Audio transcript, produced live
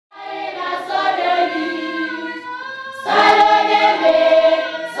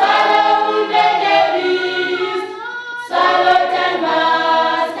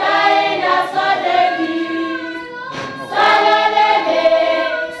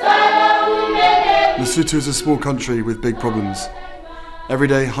Lesotho is a small country with big problems. Every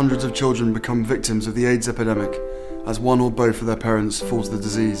day, hundreds of children become victims of the AIDS epidemic as one or both of their parents fall to the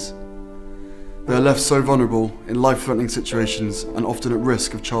disease. They are left so vulnerable in life-threatening situations and often at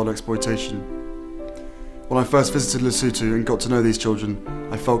risk of child exploitation. When I first visited Lesotho and got to know these children,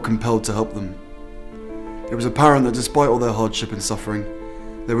 I felt compelled to help them. It was apparent that despite all their hardship and suffering,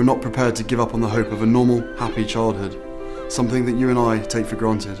 they were not prepared to give up on the hope of a normal, happy childhood, something that you and I take for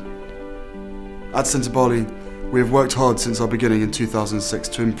granted. At Sentebale, we have worked hard since our beginning in 2006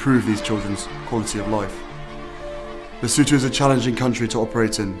 to improve these children's quality of life. Lesotho is a challenging country to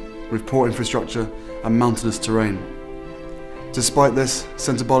operate in, with poor infrastructure and mountainous terrain. Despite this,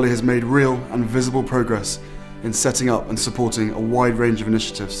 Sentebale has made real and visible progress in setting up and supporting a wide range of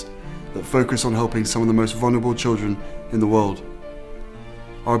initiatives that focus on helping some of the most vulnerable children in the world.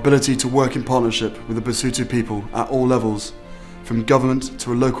 Our ability to work in partnership with the Basotho people at all levels, from government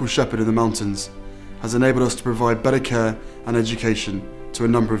to a local shepherd in the mountains, has enabled us to provide better care and education to a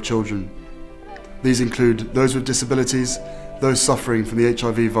number of children. These include those with disabilities, those suffering from the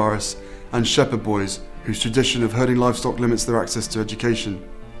HIV virus, and shepherd boys whose tradition of herding livestock limits their access to education.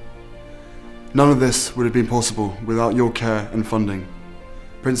 None of this would have been possible without your care and funding.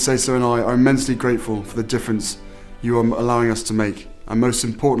 Prince Cesar and I are immensely grateful for the difference you are allowing us to make, and most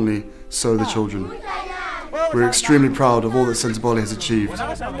importantly, so are the children. We're extremely proud of all that Sentebale has achieved,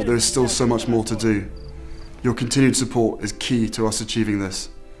 but there is still so much more to do. Your continued support is key to us achieving this.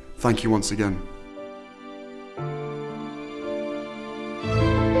 Thank you once again.